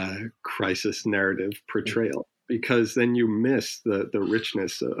crisis narrative portrayal, because then you miss the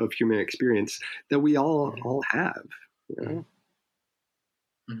richness of human experience that we all have.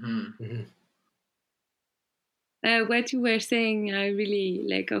 What you were saying, I really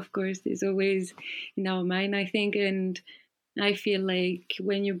like, of course, is always in our mind, I think, and I feel like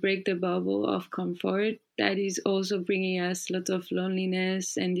when you break the bubble of comfort, that is also bringing us a lot of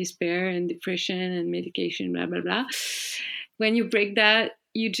loneliness and despair and depression and medication, blah, blah, blah. When you break that,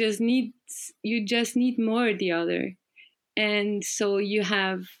 you just need more of the other. And so you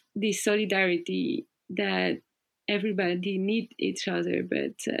have this solidarity that everybody need each other,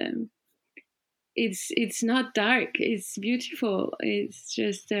 but it's not dark. It's beautiful. It's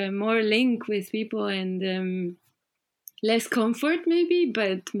just more link with people and less comfort maybe,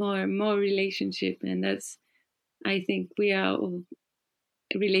 but more relationship. And that's, I think we are all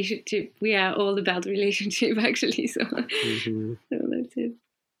about relationship actually. So, so that's it.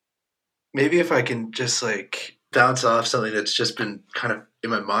 Maybe if I can just like bounce off something that's just been kind of in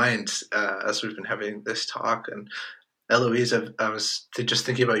my mind as we've been having this talk. And Eloise, I was just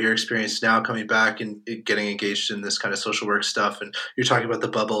thinking about your experience now coming back and getting engaged in this kind of social work stuff. And you're talking about the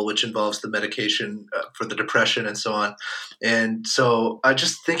bubble, which involves the medication for the depression and so on. And so I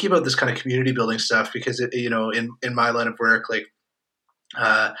just thinking about this kind of community building stuff, because in my line of work, like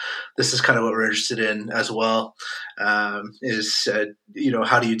this is kind of what we're interested in as well, is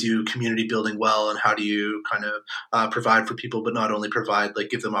how do you do community building well, and how do you kind of provide for people, but not only provide, like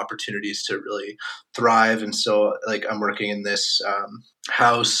give them opportunities to really thrive. And so like I'm working in this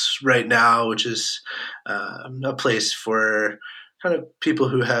house right now, which is a place for kind of people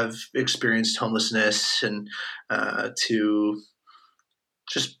who have experienced homelessness, and to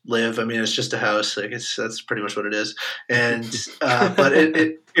just live. I mean, it's just a house. Like that's pretty much what it is. And but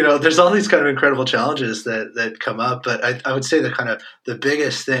it there's all these kind of incredible challenges that come up. But I would say that kind of the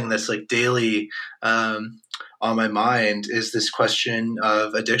biggest thing that's like daily on my mind is this question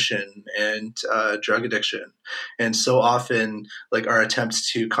of addiction and drug addiction. And so often, like our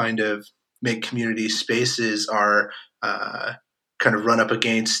attempts to kind of make community spaces are kind of run up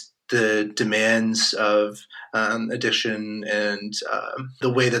against the demands of addiction and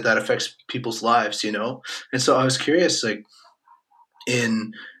the way that affects people's lives, And so I was curious, like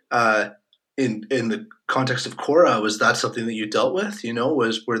in the context of Cora, was that something that you dealt with?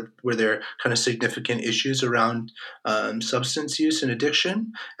 Were there kind of significant issues around substance use and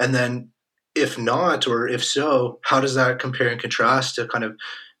addiction? And then, if not, or if so, how does that compare and contrast to kind of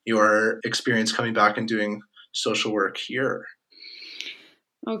your experience coming back and doing social work here?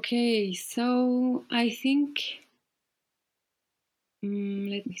 Okay, so I think,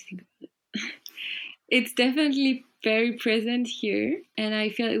 let me think about it. It's definitely very present here, and I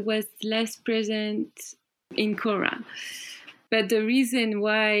feel it was less present in Cora. But the reason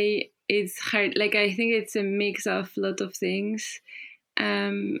why it's hard, like I think it's a mix of a lot of things.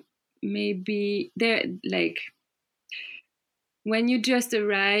 Maybe there, like when you just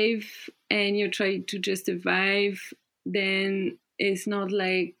arrive and you try to just survive, then it's not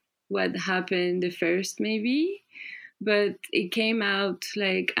like what happened the first, maybe. But it came out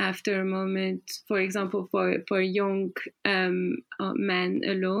like after a moment, for example, for young men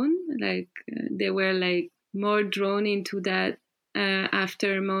alone, like they were like more drawn into that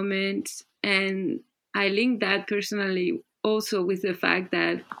after a moment. And I link that personally also with the fact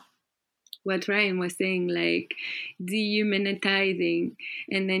that what Ryan was saying, like dehumanizing,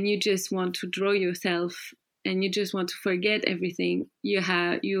 and then you just want to draw yourself and you just want to forget everything you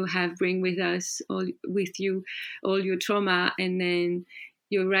have bring with you all your trauma, and then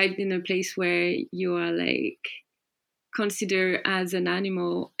you arrived in a place where you are like considered as an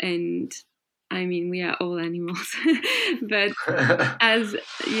animal. And I mean, we are all animals, but as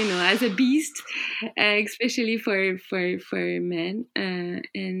as a beast, especially for men,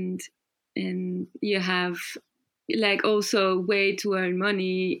 and you have like also way to earn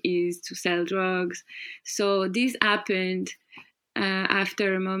money is to sell drugs. So this happened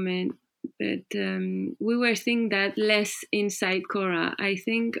after a moment, but we were seeing that less inside Cora. I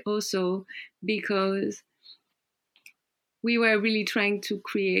think also because we were really trying to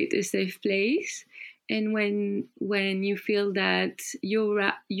create a safe place, and when you feel that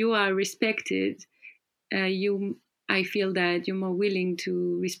you are respected, I feel that you're more willing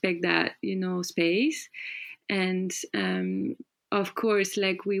to respect that space. And of course,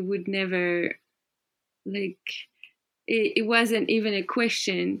 like we would never, like it wasn't even a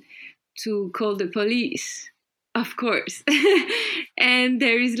question to call the police, of course. And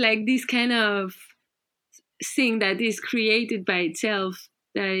there is like this kind of thing that is created by itself,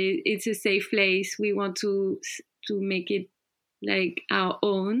 that it's a safe place. We want to make it like our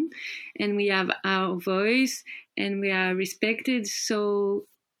own, and we have our voice and we are respected. So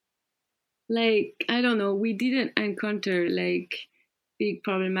like I don't know, we didn't encounter like big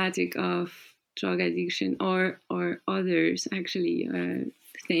problematic of drug addiction or others actually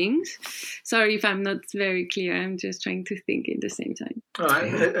things. Sorry if I'm not very clear, I'm just trying to think at the same time. Oh, I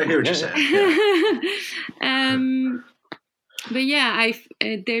hear what you're saying. Yeah. But yeah,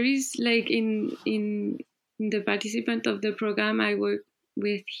 there is like in the participant of the program I work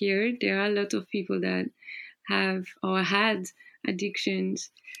with here, there are a lot of people that have or had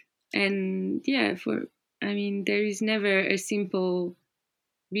addictions. And yeah, there is never a simple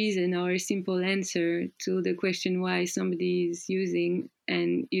reason or a simple answer to the question why somebody is using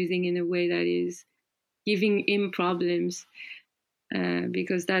in a way that is giving him problems.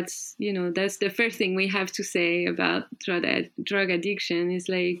 Because that's the first thing we have to say about drug addiction is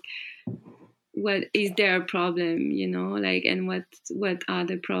like, what is their problem, like, and what are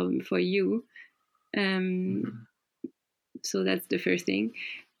the problem for you? So that's the first thing.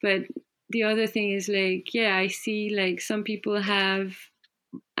 But the other thing is like, yeah, I see like some people have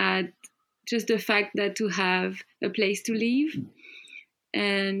at just the fact that to have a place to live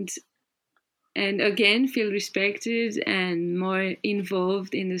and again feel respected and more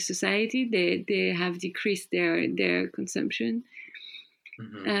involved in the society, they have decreased their consumption.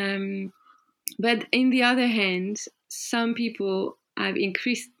 Mm-hmm. But in the other hand, some people have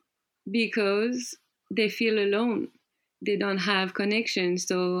increased because they feel alone. They don't have connection.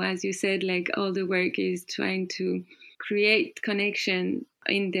 So as you said, like all the work is trying to create connection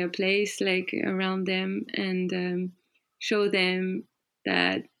in their place, like around them, and show them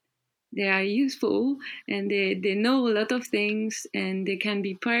that they are useful, and they know a lot of things, and they can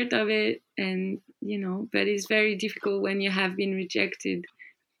be part of it, and but it's very difficult when you have been rejected,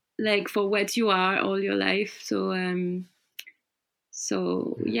 like for what you are all your life. So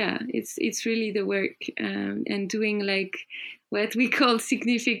yeah, it's really the work, and doing like what we call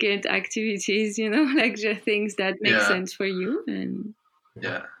significant activities, like just things that make sense for you. And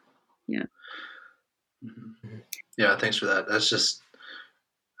yeah. Mm-hmm. Yeah, thanks for that. That's just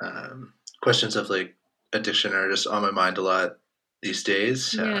questions of like addiction are just on my mind a lot these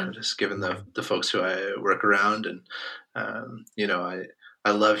days, just given the folks who I work around. And I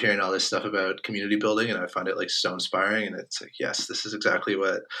love hearing all this stuff about community building, and I find it like so inspiring. And it's like, yes, this is exactly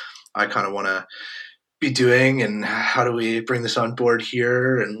what I kind of want to be doing. And how do we bring this on board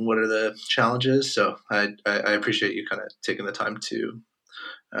here, and what are the challenges? So I appreciate you kind of taking the time to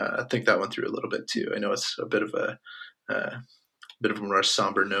think that one through a little bit too. I know it's a bit of a more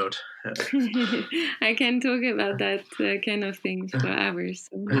somber note. I can talk about that kind of things for hours.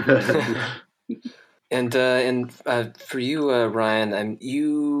 So. And for you, Ryan,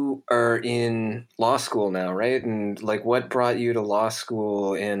 you are in law school now, right? And like, what brought you to law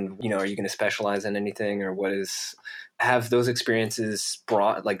school? And are you going to specialize in anything, or have those experiences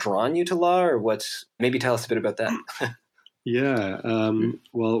drawn you to law, or what's? Maybe tell us a bit about that. Yeah.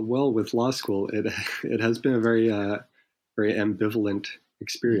 Well, with law school, it has been a very very ambivalent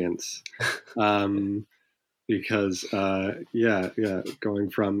experience, because going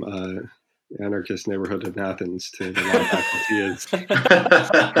from anarchist neighborhood in Athens to the law faculty is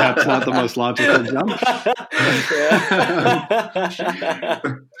perhaps not the most logical jump.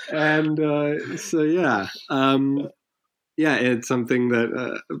 And it's something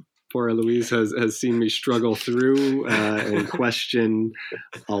that poor Louise has seen me struggle through and question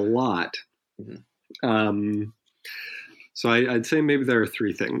a lot. So I'd say maybe there are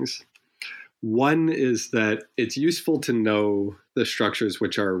three things. One is that it's useful to know the structures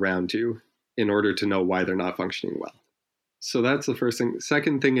which are around you in order to know why they're not functioning well. So that's the first thing.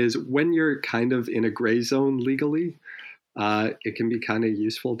 Second thing is, when you're kind of in a gray zone legally, it can be kind of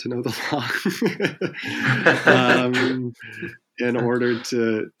useful to know the law in order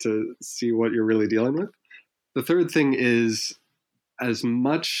to see what you're really dealing with. The third thing is, as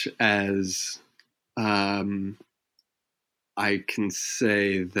much as I can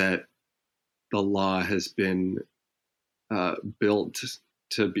say that the law has been built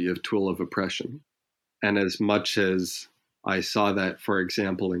to be a tool of oppression, and as much as I saw that, for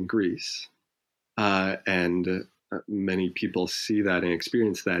example, in Greece, and many people see that and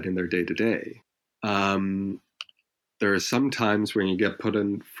experience that in their day-to-day, there are some times when you get put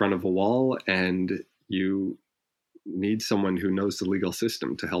in front of a wall and you need someone who knows the legal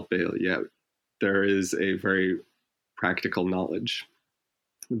system to help bail you out. There is a very practical knowledge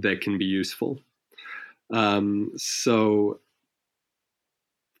that can be useful. So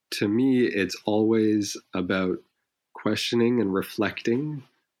to me, it's always about questioning and reflecting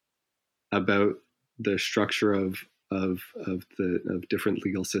about the structure of different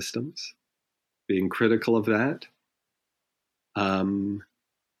legal systems, being critical of that,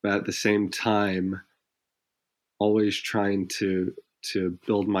 but at the same time, always trying to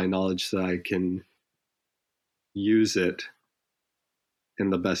build my knowledge so that I can use it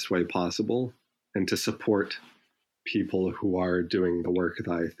in the best way possible, and to support people who are doing the work that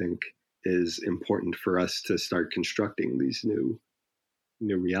I think is important for us to start constructing these new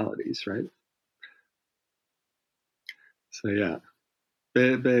realities, right? So yeah,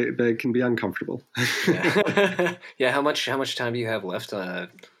 but it can be uncomfortable. Yeah. How much time do you have left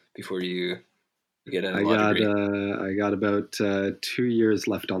before you get a law degree? I got about 2 years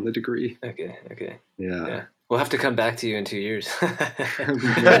left on the degree. Okay. Yeah. We'll have to come back to you in 2 years. Well,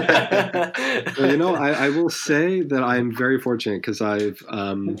 I will say that I'm very fortunate, because I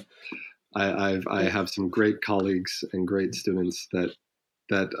have some great colleagues and great students that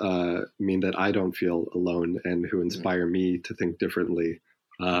mean that I don't feel alone, and who inspire me to think differently,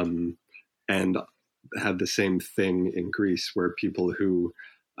 and have the same thing in Greece, where people who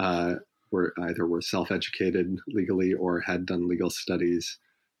were self-educated legally or had done legal studies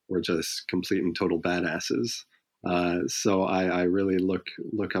were just complete and total badasses. So I really look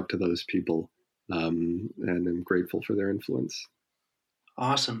up to those people, and I'm grateful for their influence.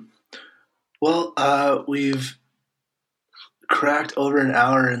 Awesome. Well, we've cracked over an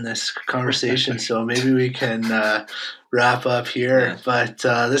hour in this conversation, so maybe we can wrap up here. Yeah. But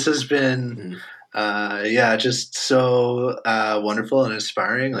this has been just so wonderful and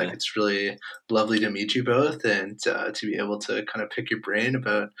inspiring. Like, it's really lovely to meet you both, and to be able to kind of pick your brain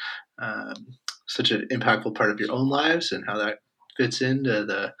about such an impactful part of your own lives and how that fits into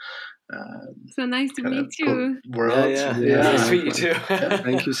the So nice to kind meet of you. world. Yeah. Yeah. Nice to meet you too.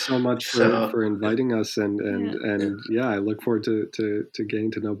 Thank you so much for inviting us, and I look forward to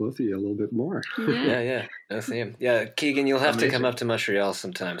getting to know both of you a little bit more. Yeah. No, same. Yeah, Keegan, you'll have to come up to Montreal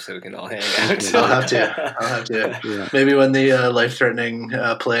sometime so we can all hang out. I'll have to. Yeah. Maybe when the life-threatening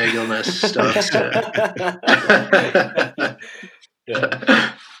plague illness stops.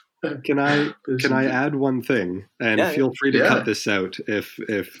 Can I add one thing? And feel free to cut this out if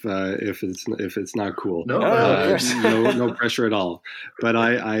it's not cool. No, of course. No pressure at all. But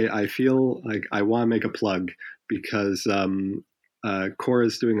I feel like I want to make a plug because Cora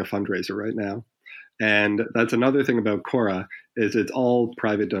is doing a fundraiser right now, and that's another thing about Cora is it's all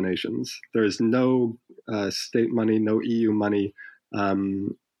private donations. There's no state money, no EU money.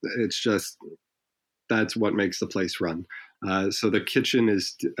 It's just that's what makes the place run. So the kitchen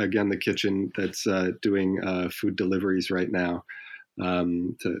is, again, the kitchen that's doing food deliveries right now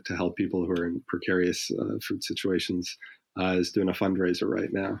to help people who are in precarious food situations, is doing a fundraiser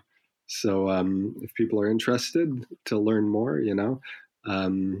right now. So if people are interested to learn more, it'd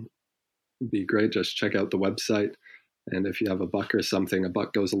be great. Just check out the website. And if you have a buck or something, a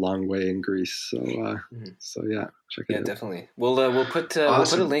buck goes a long way in Greece. So yeah, check it out. Yeah, definitely. We'll put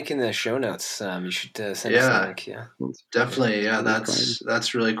a link in the show notes. You should send us the link. Yeah, definitely. Yeah,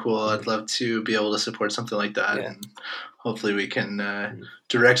 that's really cool. I'd love to be able to support something like that, and hopefully we can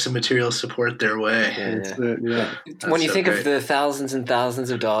direct some material support their way. When you think of the thousands and thousands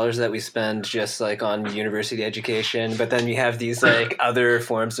of dollars that we spend just like on university education, but then you have these like other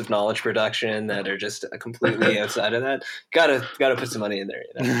forms of knowledge production that are just completely outside of that, gotta put some money in there.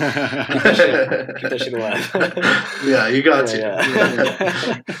 Keep that shit alive. Yeah, you got to.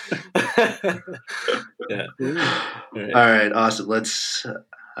 Yeah. All right, awesome. Let's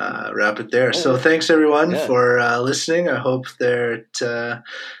wrap it there. So thanks everyone for listening. I hope that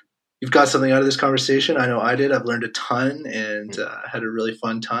you've got something out of this conversation. I know I did. I've learned a ton and had a really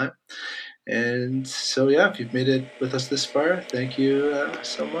fun time. And so if you've made it with us this far, thank you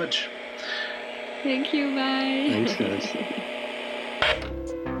so much. Thank you. Bye. Thanks, guys.